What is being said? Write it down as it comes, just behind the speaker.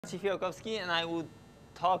Maciej Fijałkowski, and I would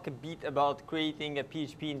talk a bit about creating a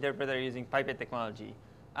PHP interpreter using PyPy technology.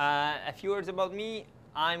 A few words about me.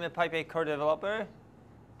 I'm a PyPy core developer,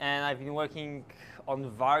 and I've been working on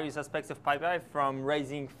various aspects of PyPy, from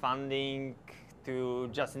raising funding to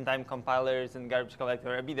just-in-time compilers and garbage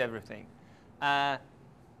collector, a bit everything.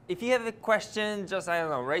 If you have a question, just, I don't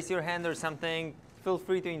know, raise your hand or something, feel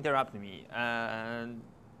free to interrupt me.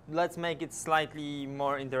 Let's make it slightly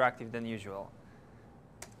more interactive than usual.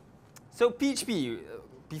 So PHP,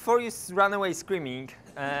 before you run away screaming,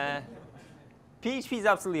 PHP is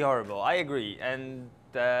absolutely horrible. I agree, and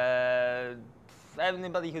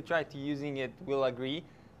anybody who tried to using it will agree.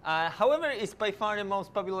 However, it's by far the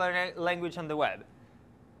most popular language on the web,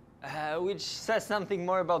 which says something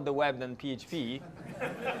more about the web than PHP,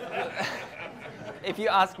 if you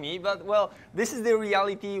ask me. But well, this is the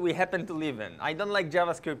reality we happen to live in. I don't like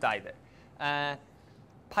JavaScript either.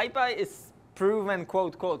 PyPy is proven,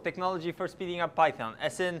 quote, quote, technology for speeding up Python,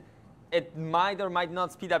 as in it might or might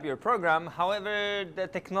not speed up your program. However, the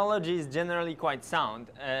technology is generally quite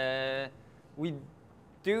sound. We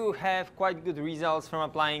do have quite good results from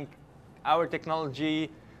applying our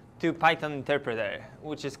technology to Python interpreter,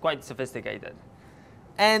 which is quite sophisticated.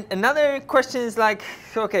 And another question is like,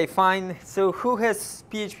 OK, fine. So who has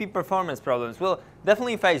PHP performance problems? Well,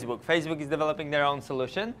 definitely Facebook. Facebook is developing their own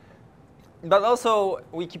solution. But also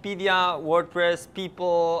Wikipedia, WordPress,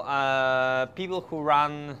 people who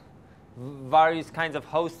run various kinds of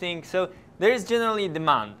hosting. So there is generally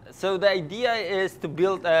demand. So the idea is to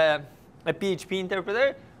build a PHP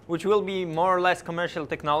interpreter, which will be more or less commercial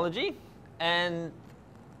technology, and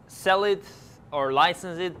sell it or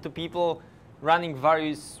license it to people running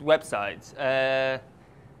various websites.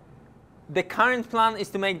 The current plan is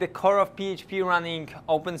to make the core of PHP running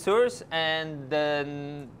open source, and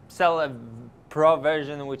then sell a pro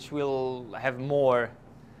version which will have more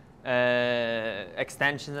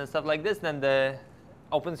extensions and stuff like this than the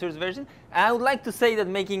open source version. And I would like to say that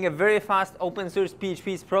making a very fast open source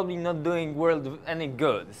PHP is probably not doing world any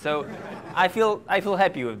good. So I feel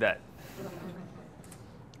happy with that.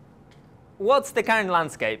 What's the current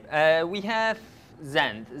landscape? We have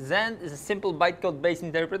Zend. Zend is a simple bytecode-based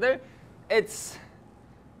interpreter.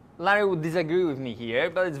 Larry would disagree with me here,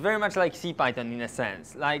 but it's very much like CPython in a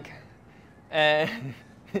sense. Like,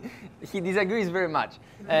 he disagrees very much.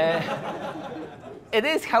 It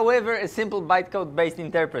is, however, a simple bytecode-based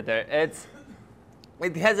interpreter. It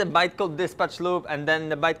has a bytecode dispatch loop, and then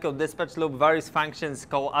the bytecode dispatch loop, various functions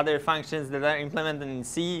call other functions that are implemented in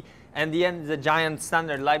C. And the end is a giant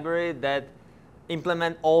standard library that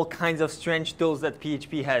implement all kinds of strange tools that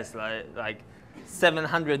PHP has, like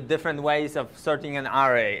 700 different ways of sorting an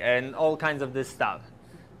array and all kinds of this stuff.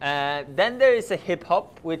 Then there is a hip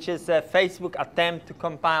hop, which is a Facebook attempt to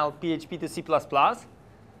compile PHP to C++.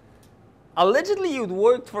 Allegedly, it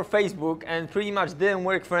worked for Facebook and pretty much didn't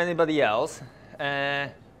work for anybody else.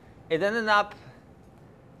 It ended up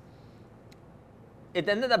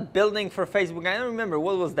building for Facebook. I don't remember,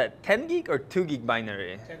 what was that, 10 gig or 2 gig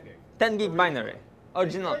binary? 10 gig. 10 gig binary.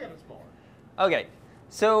 Original. Smaller. OK.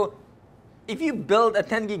 So if you build a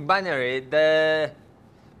 10 gig binary,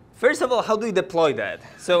 first of all, how do you deploy that?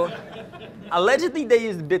 So allegedly, they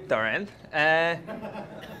used BitTorrent.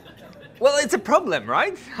 Well, it's a problem,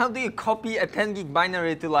 right? How do you copy a 10 gig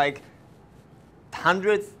binary to like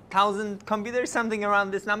 100,000 computers, something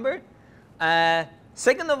around this number?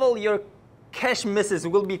 Second of all, your cache misses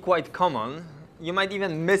will be quite common. You might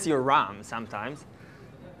even miss your RAM sometimes.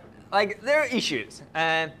 Like, there are issues.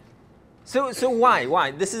 So why?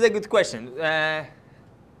 Why? This is a good question.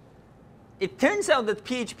 It turns out that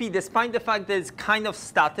PHP, despite the fact that it's kind of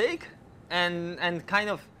static and kind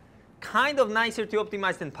of nicer to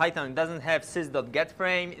optimize than Python, it doesn't have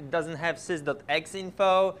sys.getFrame, it doesn't have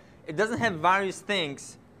sys.xinfo, it doesn't have various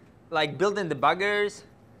things like built-in debuggers.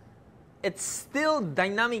 It's still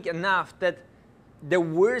dynamic enough that the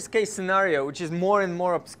worst case scenario, which is more and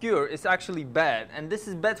more obscure, is actually bad. And this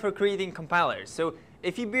is bad for creating compilers. So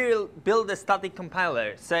if you build a static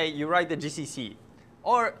compiler, say you write a GCC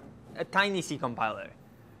or a tiny C compiler,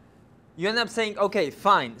 you end up saying, OK,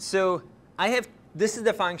 fine. So this is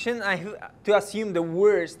the function. I have to assume the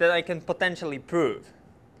worst that I can potentially prove.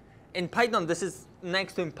 In Python, this is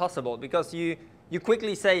next to impossible, because you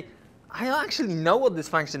quickly say, I don't actually know what this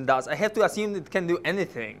function does. I have to assume it can do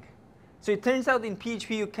anything. So it turns out in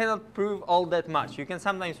PHP, you cannot prove all that much. You can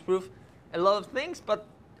sometimes prove a lot of things, but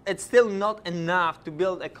it's still not enough to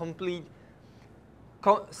build a complete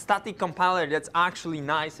static compiler that's actually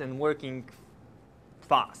nice and working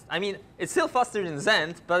fast. I mean, it's still faster than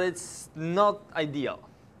Zend, but it's not ideal.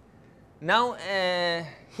 Now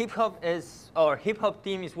hip hop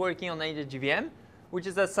team is working on HHVM, which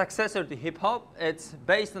is a successor to hip hop. It's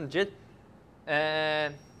based on JIT.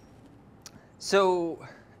 So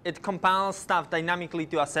it compiles stuff dynamically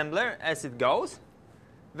to assembler as it goes,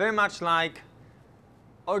 very much like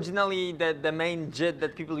originally the main JIT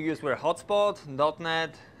that people use were Hotspot,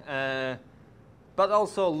 .NET, but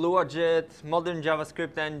also Lua JIT, modern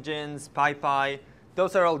JavaScript engines, PyPy.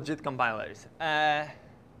 Those are all JIT compilers.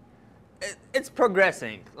 It's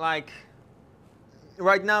progressing. Like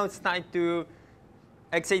right now, it's tied to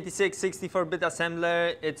x86 64-bit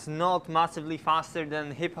assembler. It's not massively faster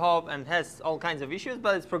than hip hop and has all kinds of issues,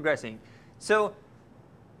 but it's progressing. So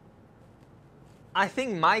I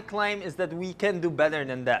think my claim is that we can do better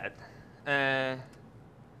than that.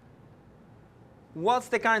 What's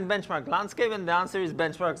the current benchmark landscape? And the answer is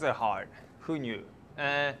benchmarks are hard. Who knew?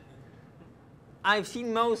 I've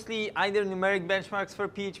seen mostly either numeric benchmarks for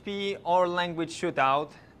PHP or language shootout.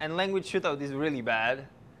 And language shootout is really bad.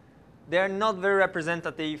 They're not very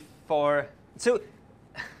representative for, so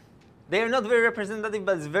they're not very representative,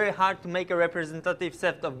 but it's very hard to make a representative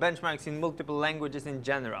set of benchmarks in multiple languages in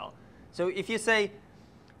general. So if you say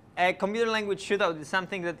a computer language shootout is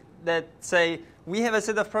something that say, we have a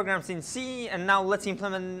set of programs in C, and now let's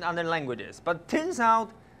implement in other languages. But it turns out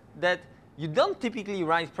that you don't typically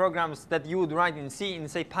write programs that you would write in C in,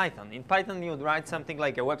 say, Python. In Python, you would write something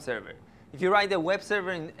like a web server. If you write a web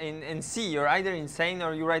server in C, you're either insane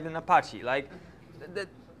or you write in Apache. Like,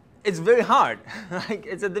 it's very hard. Like,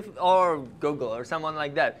 it's or Google or someone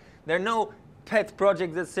like that. There are no pet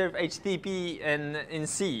projects that serve HTTP in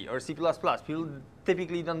C or C++. People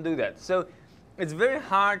typically don't do that. So it's very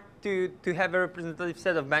hard to have a representative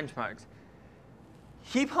set of benchmarks.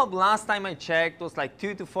 Hip hop, last time I checked, was like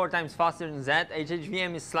 2 to 4 times faster than that.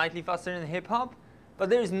 HHVM is slightly faster than hip hop. But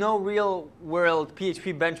there is no real-world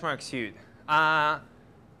PHP benchmark suite.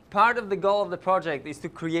 Part of the goal of the project is to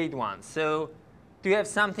create one. So to have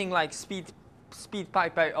something like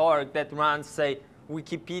speedpy.org that runs, say,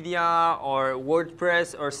 Wikipedia or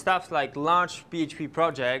WordPress or stuff like large PHP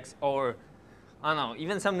projects, or I don't know,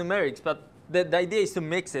 even some numerics. But the idea is to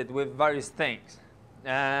mix it with various things.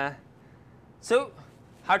 So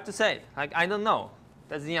hard to say. Like, I don't know.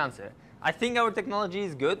 That's the answer. I think our technology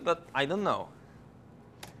is good, but I don't know.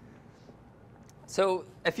 So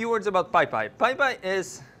a few words about PyPy. PyPy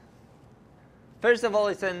is, first of all,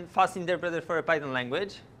 it's a fast interpreter for a Python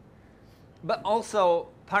language. But also,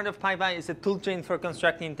 part of PyPy is a toolchain for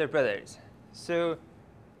constructing interpreters. So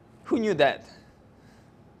who knew that?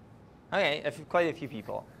 OK, quite a few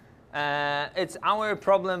people. It's our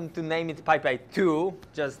problem to name it PyPy2,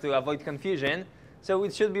 just to avoid confusion. So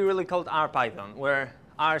it should be really called RPython, where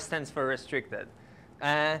R stands for restricted.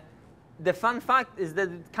 The fun fact is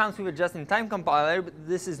that it comes with a just-in-time compiler, but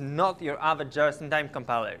this is not your average just-in-time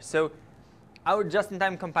compiler. So our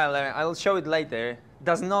just-in-time compiler, I'll show it later,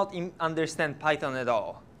 does not understand Python at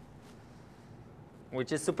all,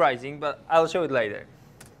 which is surprising, but I'll show it later.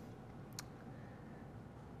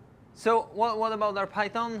 So what about our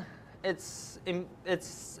Python? It's an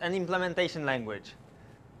implementation language,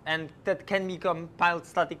 and that can be compiled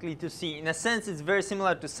statically to C. In a sense, it's very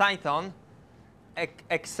similar to Python,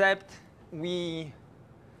 except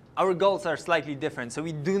our goals are slightly different. So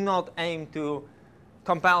we do not aim to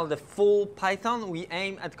compile the full Python. We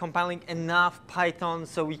aim at compiling enough Python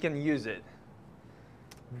so we can use it.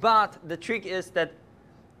 But the trick is that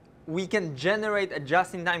we can generate a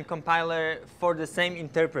just-in-time compiler for the same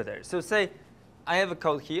interpreter. So say I have a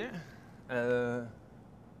code here.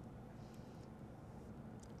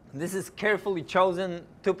 This is carefully chosen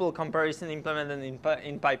tuple comparison implemented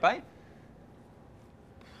in PyPy.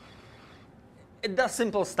 It does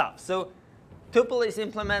simple stuff. So tuple is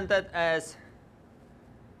implemented as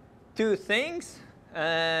 2 things.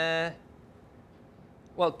 Well,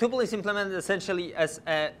 tuple is implemented essentially as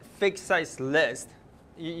a fixed size list.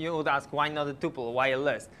 You would ask, why not a tuple? Why a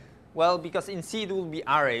list? Well, because in C it will be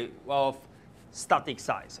array of static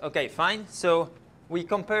size. OK, fine. So we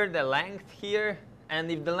compare the length here. And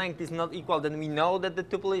if the length is not equal, then we know that the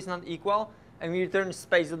tuple is not equal. And we return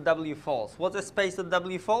space.w false. What's a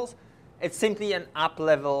space.w false? It's simply an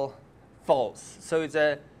up-level false. So it's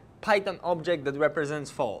a Python object that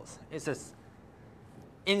represents false. It's an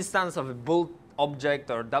instance of a bool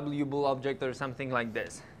object or wbool object or something like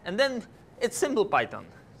this. And then it's simple Python.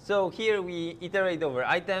 So here we iterate over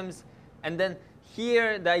items. And then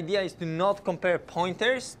here the idea is to not compare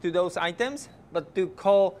pointers to those items, but to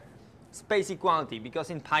call space equality.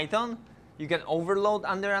 Because in Python, you can overload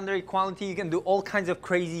under equality. You can do all kinds of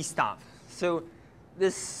crazy stuff. So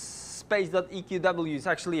this space.eqw is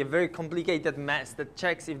actually a very complicated mess that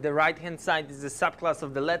checks if the right-hand side is a subclass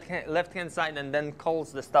of the left-hand side and then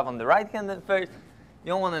calls the stuff on the right-hand first. You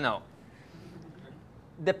don't want to know.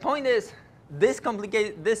 The point is, this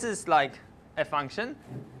is like a function.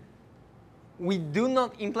 We do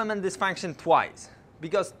not implement this function twice.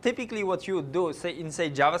 Because typically what you would do, say in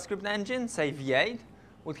JavaScript engine, say V8,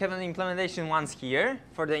 would have an implementation once here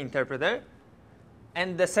for the interpreter,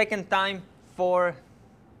 and the second time for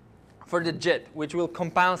the JIT, which will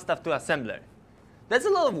compile stuff to assembler. That's a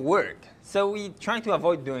lot of work. So we try to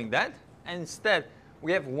avoid doing that. And instead,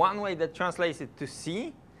 we have one way that translates it to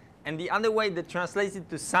C, and the other way that translates it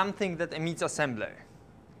to something that emits assembler.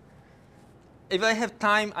 If I have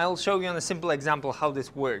time, I'll show you on a simple example how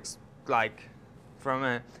this works, like from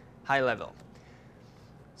a high level.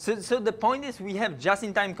 So the point is we have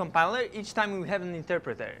just-in-time compiler each time we have an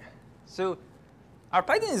interpreter. So our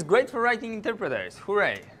Python is great for writing interpreters.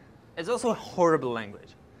 Hooray. It's also a horrible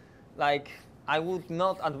language. Like, I would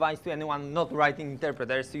not advise to anyone not writing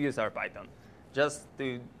interpreters to use our Python, just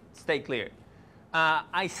to stay clear.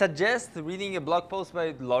 I suggest reading a blog post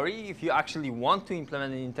by Laurie if you actually want to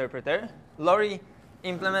implement an interpreter. Laurie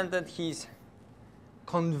implemented his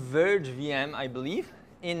Converge VM, I believe,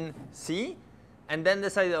 in C, and then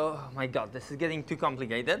decided, oh my god, this is getting too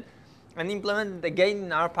complicated, and implemented again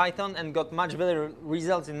in our Python and got much better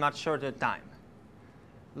results in much shorter time.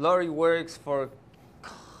 Laurie works for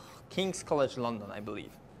King's College London, I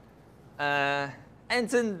believe. And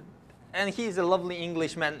he's a lovely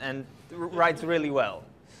Englishman and writes really well.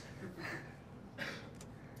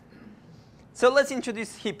 So let's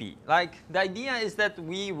introduce Hippie. Like, the idea is that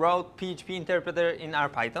we wrote PHP interpreter in our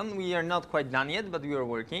Python. We are not quite done yet, but we are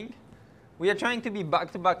working. We are trying to be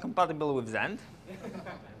back-to-back compatible with Zend.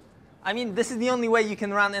 I mean, this is the only way you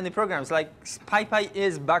can run any programs. Like, PyPy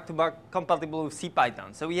is back-to-back compatible with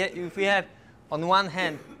CPython. So if we have, on one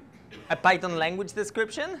hand, a Python language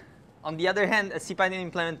description, on the other hand, a CPython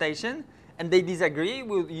implementation, and they disagree,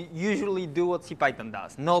 we'll usually do what CPython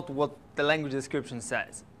does, not what the language description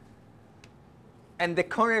says. And the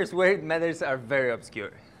corners where it matters are very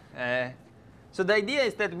obscure. So the idea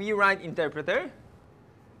is that we write interpreter,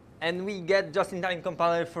 and we get just-in-time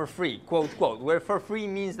compiler for free, quote, quote, where for free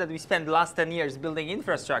means that we spent the last 10 years building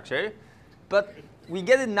infrastructure, but we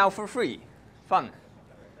get it now for free. Fun.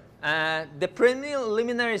 The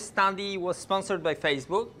preliminary study was sponsored by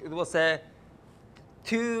Facebook. It was a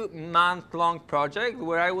 2-month-long project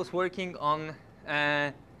where I was working on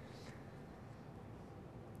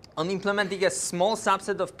implementing a small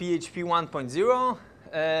subset of PHP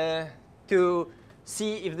 1.0 to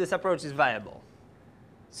see if this approach is viable.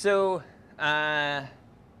 So I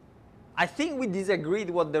think we disagreed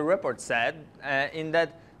what the report said, in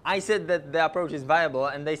that I said that the approach is viable,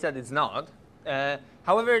 and they said it's not.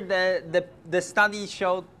 However, the study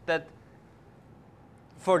showed that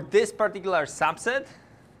for this particular subset,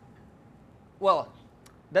 well,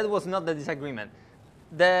 that was not the disagreement.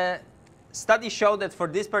 The study showed that for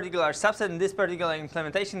this particular subset and this particular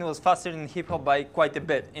implementation, it was faster than hip-hop by quite a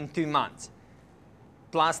bit in 2 months,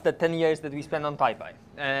 plus the 10 years that we spent on PyPy.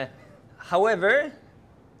 However,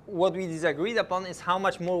 what we disagreed upon is how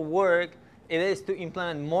much more work it is to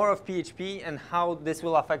implement more of PHP and how this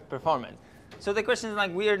will affect performance. So the question is,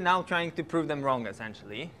 like, we are now trying to prove them wrong,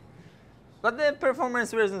 essentially. But the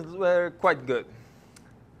performance reasons were quite good.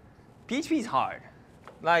 PHP is hard.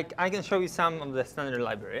 Like, I can show you some of the standard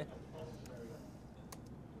library.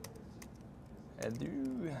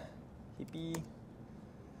 Hippie.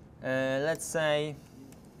 Let's say,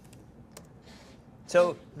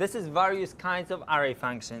 so this is various kinds of array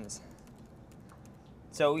functions.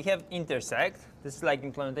 So we have intersect. This is like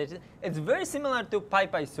implementation. It's very similar to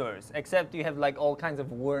PyPy source, except you have like all kinds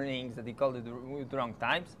of warnings that you call it with wrong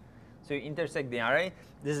types. So you intersect the array.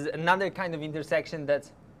 This is another kind of intersection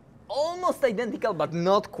that's almost identical, but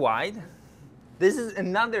not quite. This is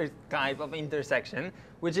another type of intersection,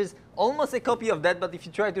 which is almost a copy of that, but if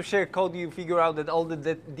you try to share code, you figure out that all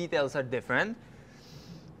the details are different.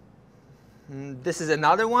 This is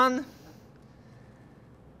another one.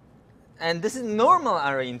 And this is normal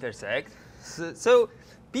array intersect. So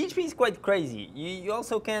PHP is quite crazy. You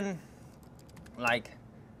also can, like,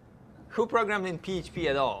 who programmed in PHP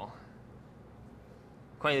at all?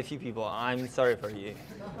 Quite a few people. I'm sorry for you.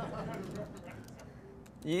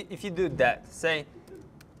 If you do that, say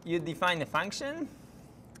you define a function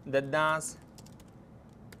that does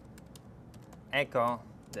echo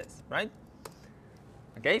this, right?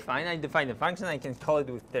 OK, fine. I define a function. I can call it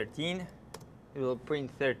with 13. It will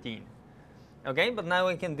print 13. OK, but now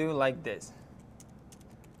I can do like this.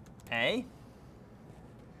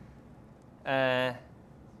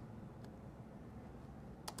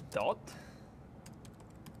 dot.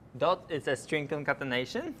 Dot is a string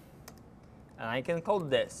concatenation, and I can call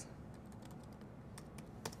this.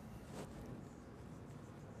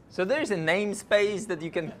 So there is a namespace that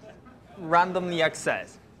you can randomly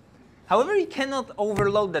access. However, you cannot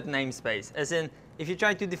overload that namespace, as in, if you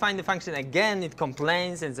try to define the function again, it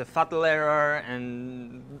complains, it's a fatal error,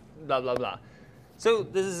 and blah, blah, blah. So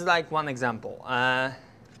this is like one example.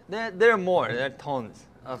 There are more. There are tons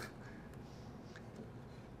of.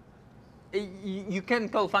 You can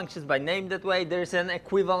call functions by name that way. There's an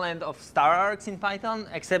equivalent of star args in Python,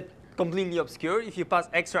 except completely obscure. If you pass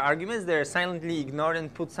extra arguments, they're silently ignored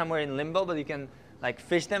and put somewhere in limbo, but you can like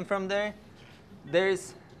fish them from there.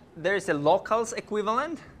 There's a locals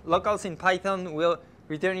equivalent. Locals in Python will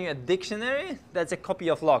return you a dictionary that's a copy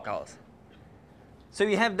of locals. So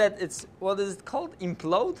you have that. It's what is it called?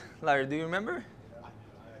 Implode. Larry, do you remember? I can't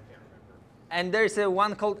remember. And there's a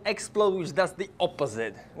one called explode, which does the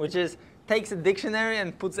opposite, which is takes a dictionary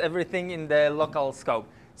and puts everything in the local scope.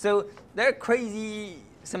 So they're crazy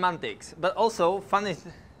semantics, but also fun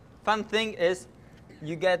thing is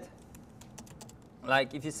you get,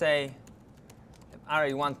 like if you say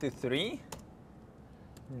array 1, 2, 3,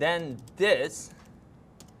 then this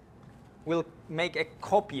will make a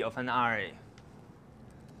copy of an array.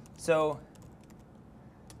 So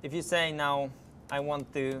if you say now I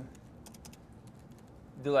want to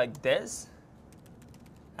do like this,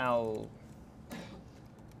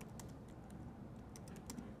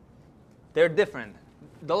 they're different.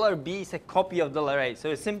 $B is a copy of $A.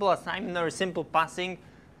 So a simple assignment or a simple passing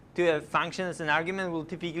to a function as an argument will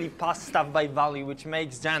typically pass stuff by value, which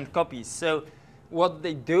makes giant copies. So what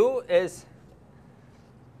they do is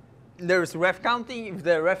there's ref counting. If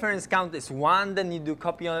the reference count is 1, then you do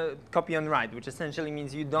copy on write, which essentially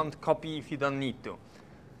means you don't copy if you don't need to.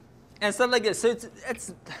 And stuff like this. So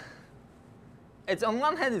it's on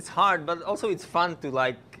one hand, it's hard, but also it's fun to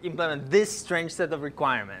like implement this strange set of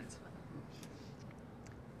requirements.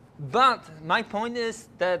 But my point is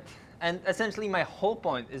that, and essentially my whole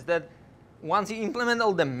point is that once you implement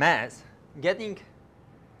all the mess, getting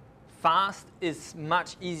fast is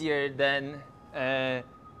much easier than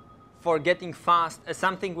for getting fast as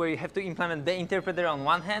something where you have to implement the interpreter on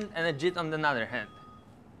one hand and a JIT on the other hand.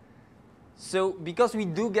 So because we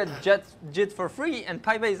do get JIT for free, and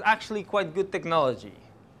PyPy is actually quite good technology.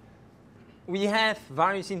 We have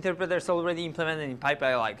various interpreters already implemented in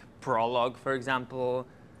PyPy, like Prolog, for example.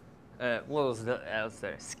 What was else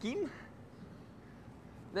there? Scheme?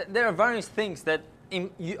 There are various things that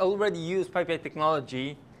you already use PyPy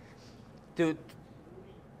technology to.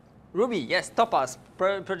 Ruby, yes, Topaz,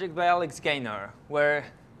 project by Alex Gaynor, where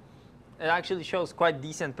it actually shows quite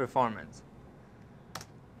decent performance.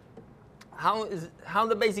 How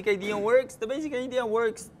the basic idea works? The basic idea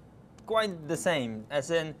works quite the same, as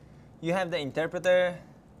in you have the interpreter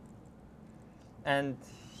and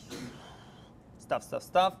stuff.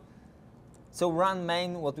 So run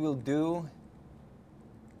main, what we'll do,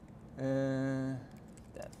 def.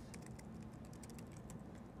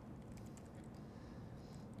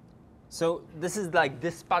 So this is like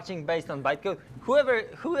dispatching based on bytecode.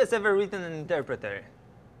 Who has ever written an interpreter?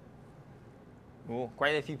 Ooh,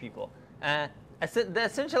 quite a few people. The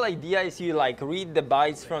essential idea is you like read the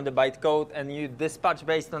bytes from the bytecode and you dispatch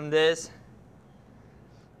based on this.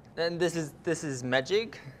 And this is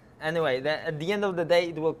magic. Anyway, at the end of the day,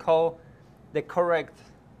 it will call the correct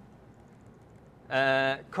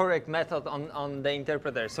method on the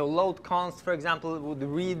interpreter. So load const, for example, would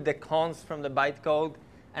read the const from the bytecode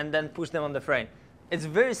and then push them on the frame. It's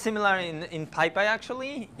very similar in PyPy,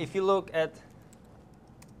 actually. If you look at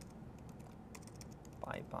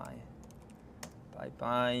PyPy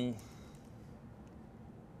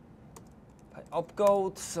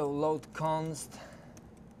opcode, so load const.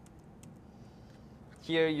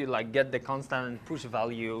 Here you like get the constant and push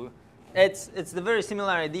value. It's the very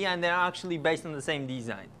similar idea, and they're actually based on the same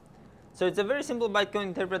design. So it's a very simple bytecode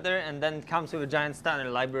interpreter, and then it comes with a giant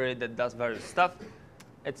standard library that does various stuff.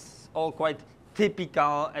 It's all quite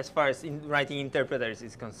typical as far as writing interpreters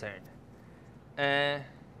is concerned. There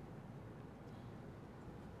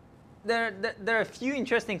are a few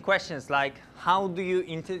interesting questions, like how do you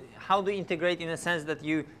integrate in a sense that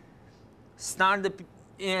you start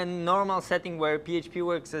in a normal setting where PHP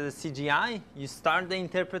works as a CGI. You start the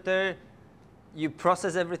interpreter, you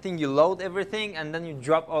process everything, you load everything, and then you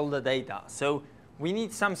drop all the data. So we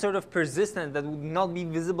need some sort of persistence that would not be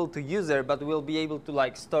visible to user, but will be able to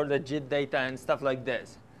like store the JIT data and stuff like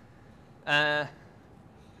this. The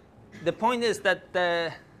point is that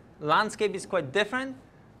the landscape is quite different,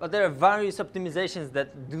 but there are various optimizations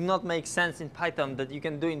that do not make sense in Python that you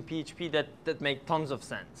can do in PHP that make tons of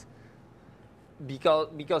sense.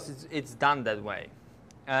 because it's done that way.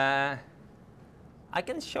 I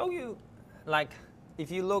can show you, like,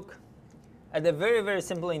 if you look at a very, very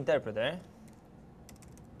simple interpreter.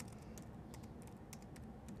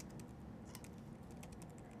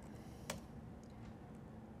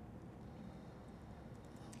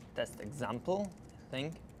 Test example, I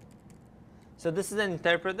think. So this is an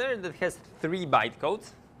interpreter that has 3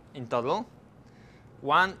 bytecodes in total.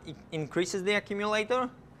 One increases the accumulator,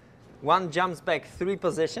 one jumps back 3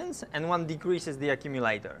 positions, and one decreases the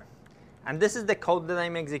accumulator. And this is the code that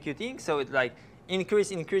I'm executing. So it's like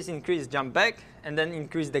increase, increase, increase, jump back, and then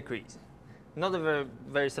increase, decrease. Not a very,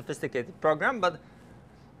 very sophisticated program, but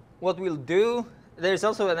what we'll do, there's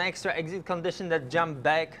also an extra exit condition that jump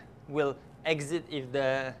back will exit if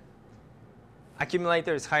the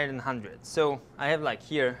accumulator is higher than 100. So I have like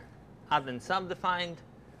here add and sub defined,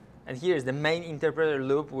 and here's the main interpreter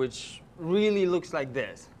loop, which really looks like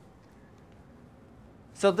this.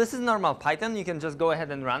 So this is normal Python. You can just go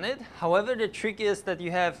ahead and run it. However, the trick is that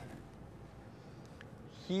you have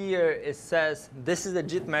here it says this is the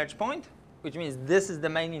JIT merge point, which means this is the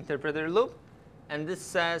main interpreter loop, and this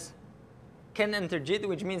says can enter JIT,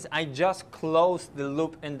 which means I just closed the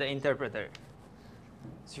loop in the interpreter.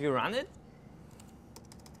 So if you run it,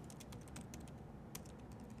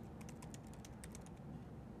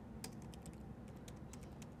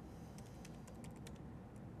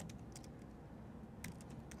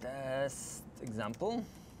 test example.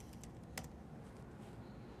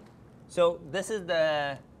 So this is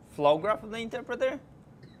the flow graph of the interpreter.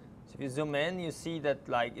 So if you zoom in, you see that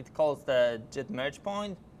like it calls the JIT merge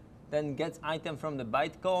point, then gets item from the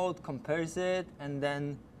bytecode, compares it, and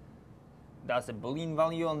then does a Boolean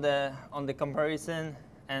value on the comparison.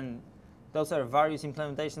 And those are various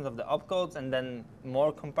implementations of the opcodes, and then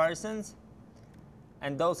more comparisons.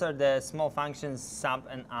 And those are the small functions sub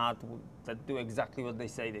and add that do exactly what they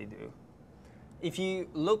say they do. If you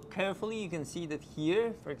look carefully, you can see that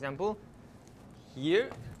here, for example, here,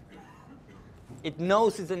 it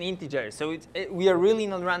knows it's an integer. So we are really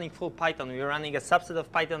not running full Python. We are running a subset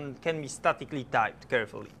of Python that can be statically typed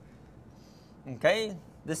carefully. OK,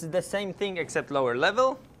 this is the same thing except lower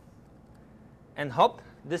level. And hop,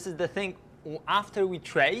 this is the thing after we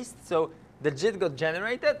traced. So the JIT got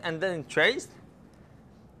generated, and then it traced.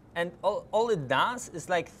 And all it does is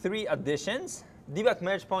like 3 additions. Debug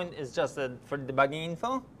merge point is just for debugging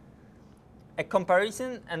info. A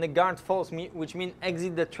comparison and a guard false, which means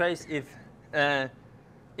exit the trace if I3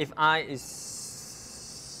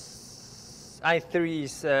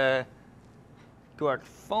 is guard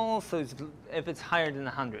false, so if it's higher than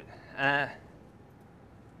 100.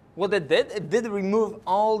 What it did remove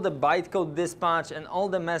all the bytecode dispatch and all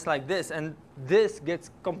the mess like this, and this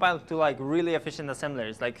gets compiled to like really efficient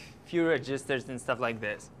assemblers, like few registers and stuff like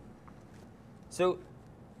this. So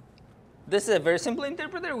this is a very simple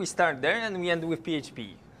interpreter. We start there, and we end with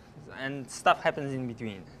PHP. And stuff happens in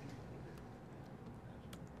between.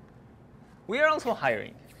 We are also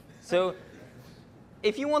hiring. So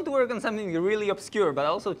if you want to work on something really obscure but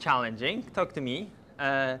also challenging, talk to me.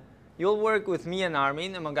 You'll work with me and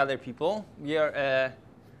Armin, among other people. We are a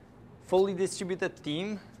fully distributed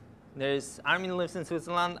team. Armin lives in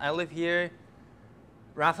Switzerland. I live here.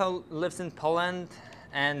 Rafał lives in Poland.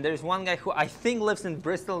 And there's one guy who I think lives in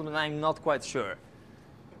Bristol, but I'm not quite sure.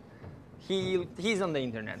 He's on the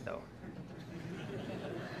internet, though.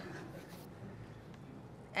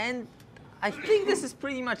 And I think this is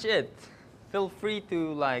pretty much it. Feel free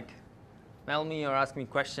to like mail me or ask me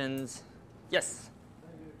questions. Yes?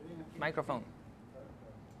 Microphone.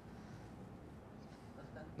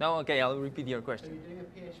 No? OK, I'll repeat your question. Are you doing a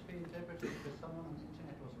PHP interpreter because someone on the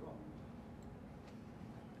internet was wrong?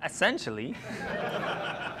 Essentially.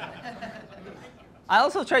 I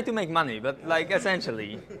also try to make money, but like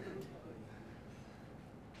essentially.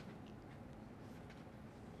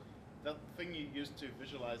 That thing you used to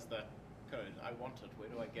visualize that code, I want it. Where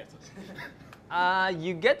do I get it?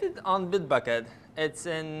 You get it on Bitbucket. It's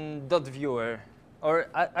in .viewer. Or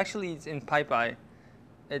actually, it's in PyPy.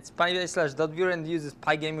 It's PyPy/.viewer and uses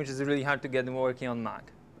Pygame, which is really hard to get working on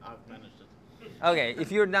Mac. I've managed it. OK,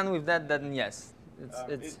 if you're done with that, then yes.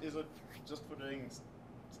 Is it just for doing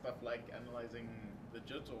stuff like analyzing the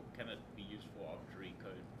JIT, or can it be used for arbitrary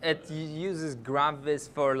code? It uses GraphVis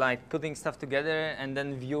for like putting stuff together, and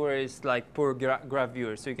then viewer is like pure graph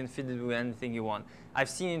viewer, so you can fit it with anything you want.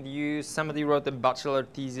 I've seen it used. Somebody wrote a bachelor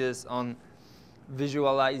thesis on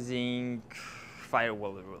visualizing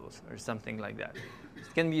firewall rules or something like that.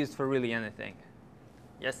 It can be used for really anything.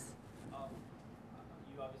 Yes? You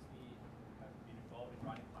obviously have been involved in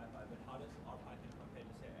writing PyPy, but how does our Python compare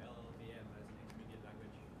to, say, LLVM as an intermediate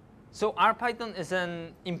language? So RPython is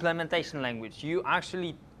an implementation language. You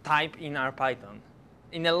actually type in RPython.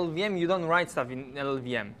 In LLVM, you don't write stuff in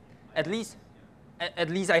LLVM. At least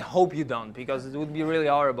I hope you don't, because it would be really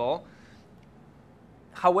horrible.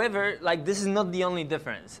 However, like, this is not the only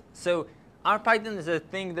difference. So RPython is a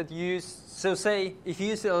thing that you use. So say if you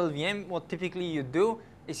use LLVM, what typically you do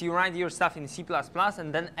is you write your stuff in C++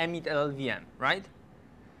 and then emit LLVM, right?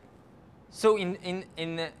 So in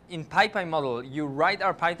PyPy model, you write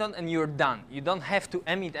RPython and you're done. You don't have to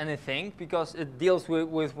emit anything because it deals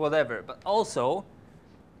with whatever. But also,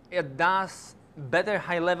 it does better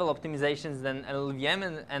high-level optimizations than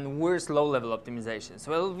LLVM and worse low-level optimizations.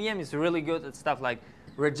 So LLVM is really good at stuff like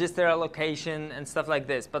register allocation and stuff like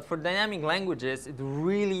this. But for dynamic languages, it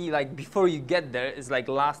really, like, before you get there, is like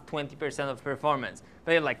last 20% of performance.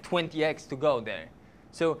 But you have like 20x to go there.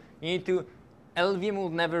 So you need to, LLVM will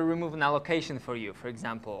never remove an allocation for you, for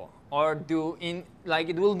example, or it will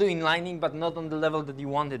do inlining, but not on the level that you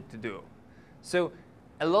want it to do. So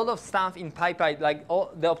a lot of stuff in PyPy, like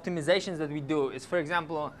all the optimizations that we do, is, for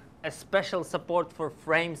example, a special support for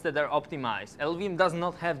frames that are optimized. LLVM does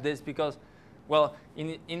not have this because, well,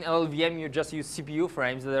 in LLVM you just use CPU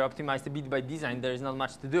frames that are optimized a bit by design. There is not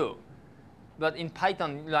much to do. But in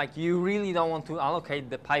Python, like, you really don't want to allocate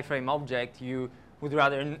the PyFrame object. You would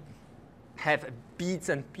rather have bits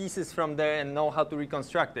and pieces from there and know how to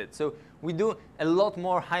reconstruct it. So we do a lot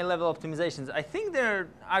more high-level optimizations. I think there are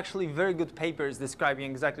actually very good papers describing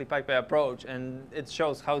exactly PyPy approach, and it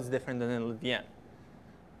shows how it's different than LLVM.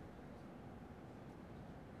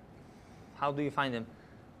 How do you find them?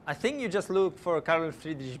 I think you just look for Karl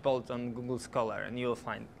Friedrich Bolt on Google Scholar, and you'll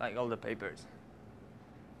find like all the papers.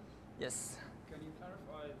 Yes? Can you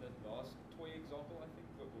clarify that last toy example, I think?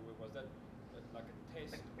 Was that like a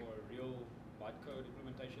test or a real bytecode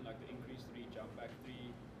implementation, like the increase 3, jump back 3?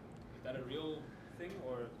 Is that a real thing,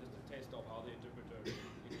 or just a test of how the interpreter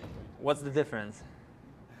implements? What's the difference?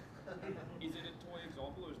 Is it a toy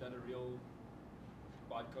example, or is that a real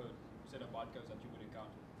bytecode, set of bytecodes that you would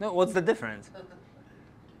encounter? No, what's the difference?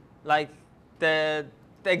 Like, the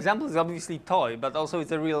example is obviously toy, but also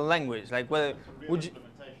it's a real language. Like, whether It's a real would you?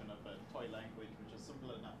 implementation of a toy language, which is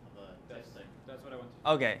simple enough for the testing. That's what I want to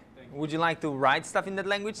Okay. Would you like to write stuff in that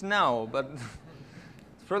language? No, but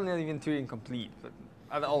it's probably not even Turing complete,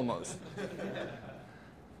 but almost.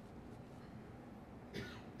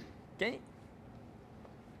 Okay.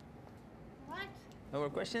 What? No more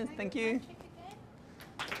questions. Thank you.